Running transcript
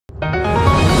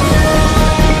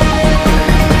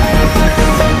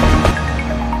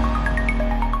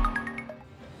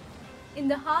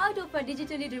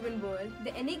digitally driven world,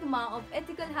 the enigma of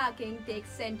ethical hacking takes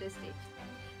center stage.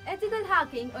 Ethical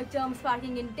hacking, a term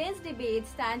sparking intense debate,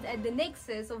 stands at the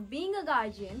nexus of being a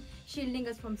guardian, shielding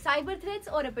us from cyber threats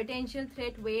or a potential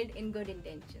threat veiled in good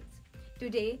intentions.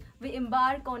 Today, we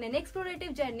embark on an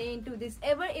explorative journey into this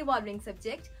ever-evolving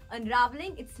subject,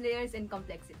 unraveling its layers and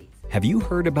complexities. Have you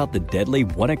heard about the deadly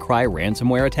WannaCry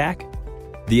ransomware attack?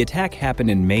 The attack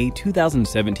happened in May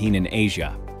 2017 in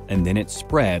Asia, and then it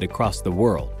spread across the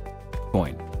world.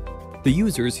 The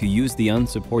users who used the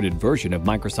unsupported version of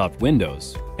Microsoft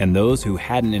Windows and those who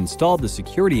hadn't installed the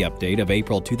security update of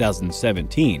April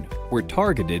 2017 were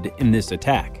targeted in this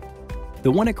attack.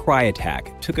 The WannaCry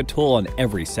attack took a toll on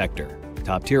every sector.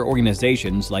 Top-tier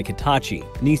organizations like Hitachi,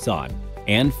 Nissan,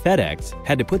 and FedEx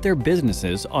had to put their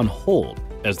businesses on hold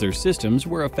as their systems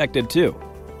were affected too.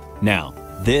 Now,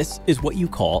 this is what you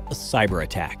call a cyber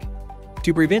attack.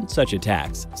 To prevent such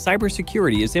attacks,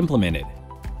 cybersecurity is implemented.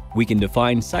 We can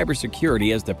define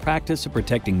cybersecurity as the practice of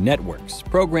protecting networks,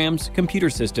 programs, computer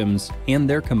systems, and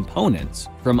their components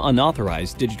from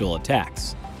unauthorized digital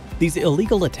attacks. These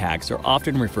illegal attacks are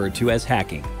often referred to as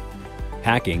hacking.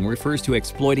 Hacking refers to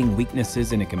exploiting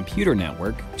weaknesses in a computer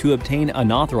network to obtain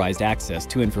unauthorized access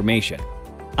to information.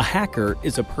 A hacker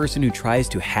is a person who tries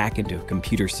to hack into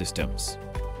computer systems.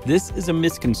 This is a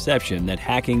misconception that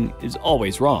hacking is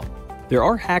always wrong. There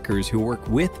are hackers who work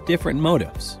with different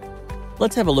motives.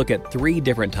 Let's have a look at 3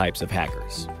 different types of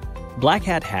hackers. Black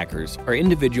hat hackers are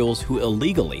individuals who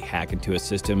illegally hack into a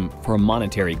system for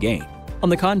monetary gain. On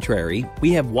the contrary,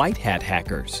 we have white hat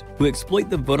hackers who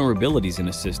exploit the vulnerabilities in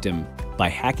a system by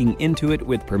hacking into it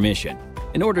with permission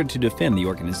in order to defend the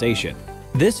organization.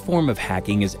 This form of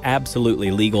hacking is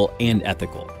absolutely legal and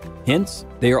ethical. Hence,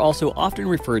 they are also often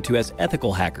referred to as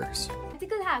ethical hackers.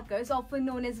 Ethical hackers, often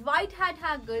known as white hat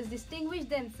hackers, distinguish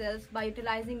themselves by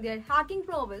utilizing their hacking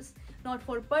prowess not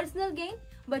for personal gain,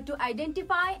 but to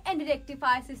identify and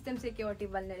rectify system security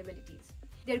vulnerabilities.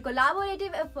 Their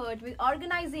collaborative effort with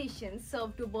organizations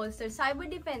serve to bolster cyber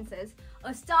defenses,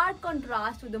 a stark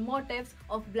contrast to the motives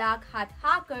of black hat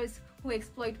hackers who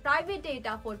exploit private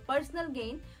data for personal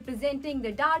gain, presenting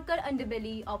the darker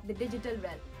underbelly of the digital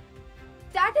realm.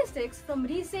 Statistics from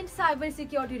recent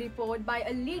cybersecurity report by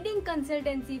a leading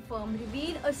consultancy firm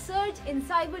reveal a surge in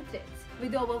cyber threats,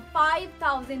 with over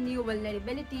 5,000 new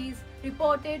vulnerabilities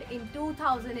reported in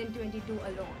 2022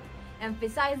 alone,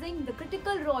 emphasizing the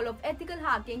critical role of ethical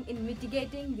hacking in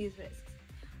mitigating these risks.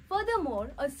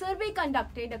 Furthermore, a survey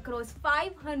conducted across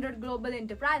 500 global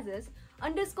enterprises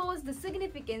underscores the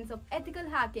significance of ethical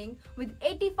hacking, with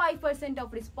 85%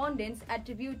 of respondents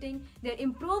attributing their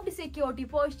improved security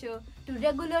posture to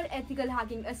regular ethical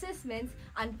hacking assessments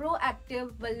and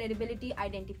proactive vulnerability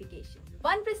identification.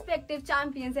 One perspective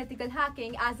champions ethical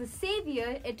hacking as a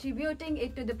savior, attributing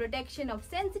it to the protection of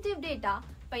sensitive data,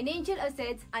 financial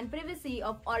assets, and privacy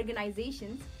of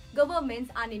organizations, governments,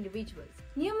 and individuals.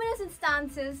 Numerous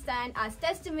instances stand as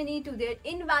testimony to their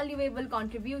invaluable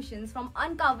contributions, from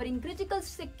uncovering critical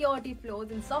security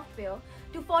flaws in software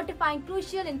to fortifying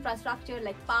crucial infrastructure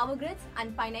like power grids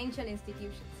and financial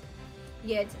institutions.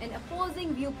 Yet, an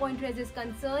opposing viewpoint raises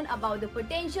concern about the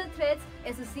potential threats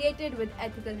associated with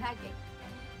ethical hacking.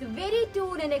 The very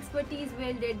tool and expertise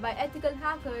wielded by ethical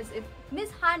hackers, if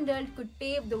mishandled, could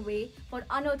pave the way for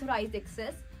unauthorized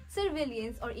access,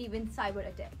 surveillance, or even cyber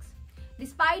attacks.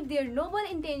 Despite their noble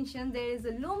intention, there is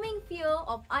a looming fear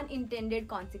of unintended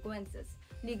consequences,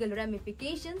 legal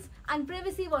ramifications, and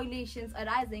privacy violations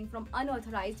arising from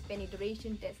unauthorized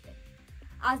penetration testing.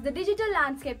 As the digital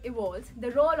landscape evolves,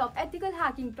 the role of ethical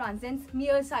hacking transcends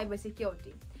mere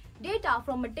cybersecurity. Data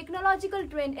from a technological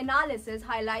trend analysis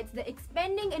highlights the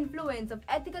expanding influence of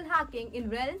ethical hacking in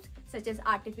realms such as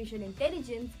artificial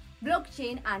intelligence,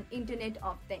 blockchain, and Internet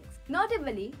of Things.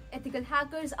 Notably, ethical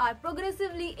hackers are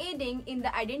progressively aiding in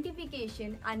the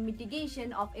identification and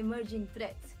mitigation of emerging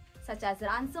threats, such as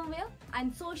ransomware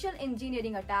and social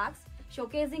engineering attacks,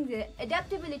 showcasing their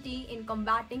adaptability in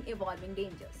combating evolving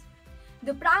dangers.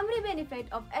 The primary benefit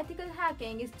of ethical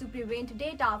hacking is to prevent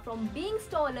data from being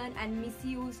stolen and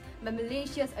misused by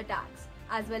malicious attacks,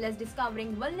 as well as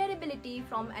discovering vulnerability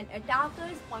from an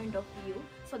attacker's point of view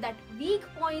so that weak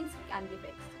points can be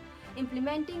fixed.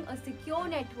 Implementing a secure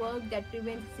network that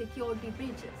prevents security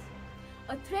breaches.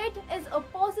 A threat is a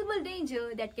possible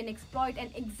danger that can exploit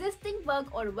an existing bug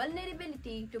or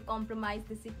vulnerability to compromise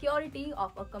the security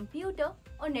of a computer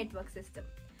or network system.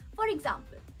 For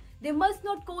example, they must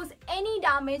not cause any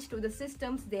damage to the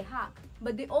systems they hack,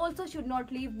 but they also should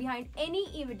not leave behind any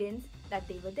evidence that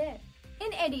they were there.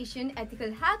 In addition,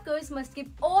 ethical hackers must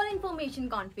keep all information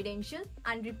confidential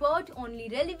and report only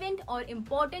relevant or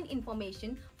important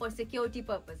information for security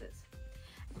purposes.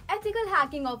 Ethical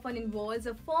hacking often involves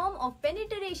a form of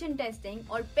penetration testing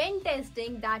or pen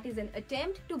testing that is an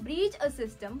attempt to breach a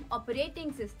system,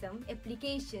 operating system,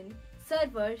 application,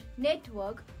 server,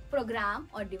 network, program,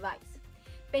 or device.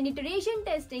 Penetration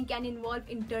testing can involve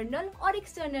internal or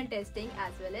external testing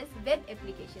as well as web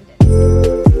application testing.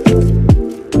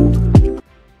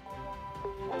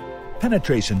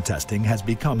 Penetration testing has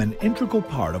become an integral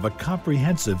part of a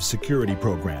comprehensive security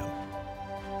program.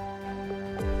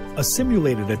 A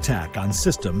simulated attack on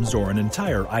systems or an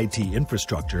entire IT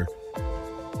infrastructure,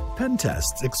 pen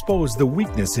tests expose the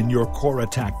weakness in your core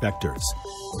attack vectors,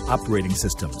 operating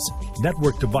systems,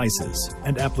 network devices,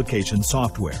 and application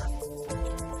software.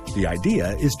 The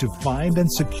idea is to find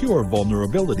and secure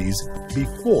vulnerabilities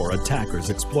before attackers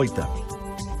exploit them.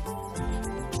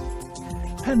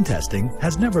 Pen testing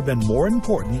has never been more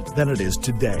important than it is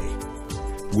today.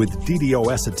 With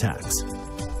DDoS attacks,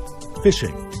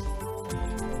 phishing,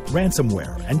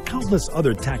 ransomware, and countless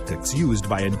other tactics used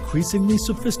by increasingly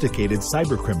sophisticated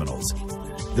cybercriminals,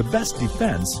 the best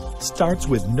defense starts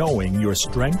with knowing your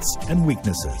strengths and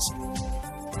weaknesses.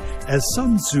 As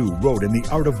Sun Tzu wrote in The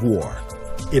Art of War,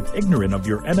 if ignorant of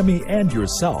your enemy and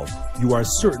yourself, you are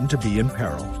certain to be in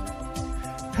peril.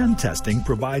 Pen testing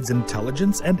provides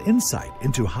intelligence and insight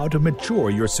into how to mature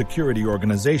your security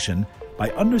organization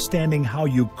by understanding how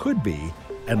you could be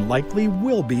and likely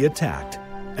will be attacked,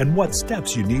 and what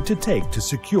steps you need to take to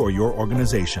secure your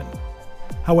organization.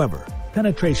 However,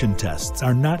 penetration tests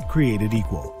are not created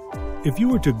equal. If you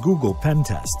were to Google pen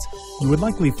tests, you would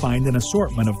likely find an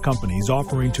assortment of companies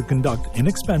offering to conduct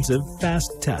inexpensive,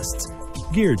 fast tests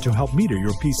geared to help meet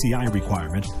your PCI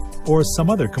requirement or some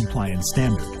other compliance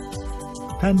standard.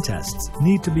 Pen tests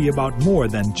need to be about more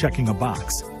than checking a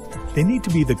box. They need to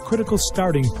be the critical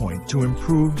starting point to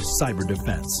improved cyber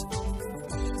defense.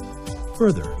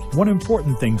 Further, one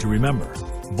important thing to remember,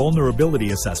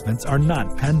 vulnerability assessments are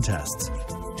not pen tests.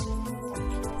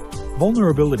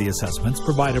 Vulnerability assessments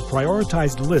provide a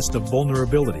prioritized list of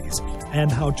vulnerabilities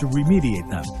and how to remediate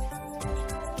them.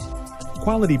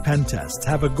 Quality pen tests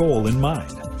have a goal in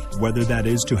mind, whether that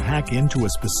is to hack into a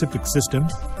specific system,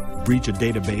 breach a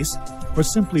database, or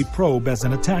simply probe as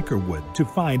an attacker would to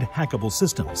find hackable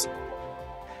systems.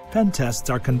 Pen tests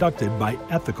are conducted by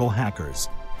ethical hackers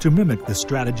to mimic the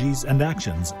strategies and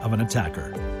actions of an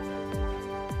attacker.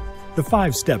 The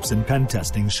 5 steps in pen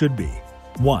testing should be: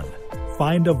 1.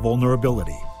 Find a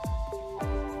vulnerability.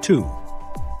 2.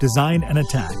 Design an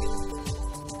attack.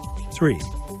 3.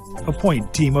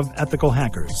 Appoint team of ethical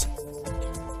hackers.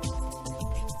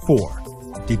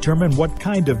 4. Determine what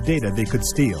kind of data they could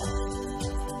steal.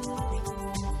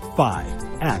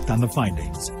 5. Act on the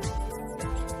findings.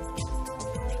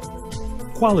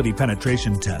 Quality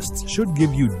penetration tests should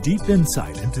give you deep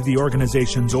insight into the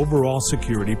organization's overall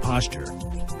security posture,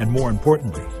 and more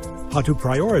importantly, how to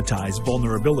prioritize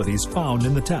vulnerabilities found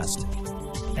in the test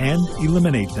and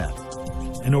eliminate them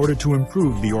in order to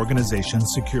improve the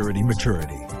organization's security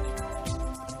maturity.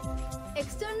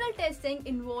 External testing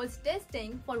involves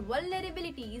testing for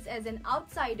vulnerabilities as an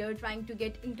outsider trying to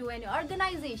get into an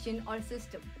organization or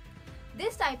system.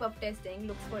 This type of testing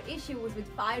looks for issues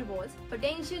with firewalls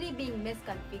potentially being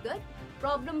misconfigured,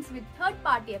 problems with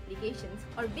third-party applications,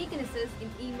 or weaknesses in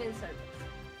email servers.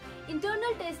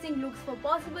 Internal testing looks for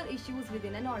possible issues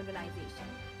within an organization.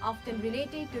 Often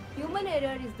related to human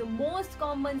error is the most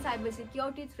common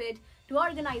cybersecurity threat to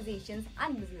organizations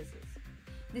and businesses.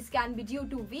 This can be due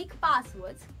to weak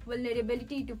passwords,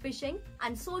 vulnerability to phishing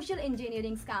and social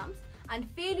engineering scams, and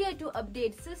failure to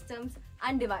update systems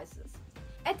and devices.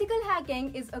 Ethical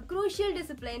hacking is a crucial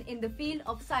discipline in the field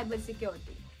of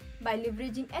cybersecurity. By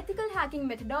leveraging ethical hacking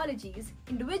methodologies,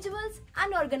 individuals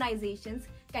and organizations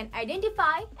can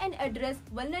identify and address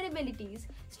vulnerabilities,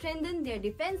 strengthen their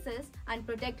defenses, and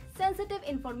protect sensitive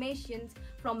information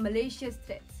from malicious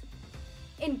threats.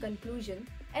 In conclusion,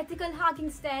 ethical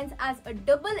hacking stands as a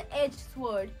double-edged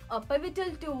sword, a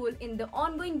pivotal tool in the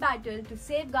ongoing battle to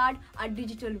safeguard our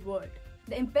digital world.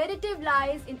 The imperative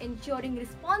lies in ensuring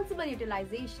responsible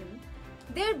utilization,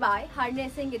 thereby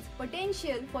harnessing its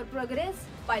potential for progress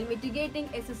while mitigating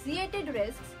associated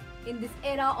risks. In this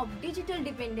era of digital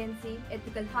dependency,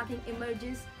 ethical hacking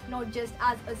emerges not just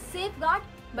as a safeguard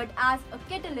but as a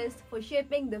catalyst for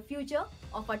shaping the future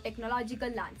of our technological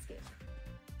landscape.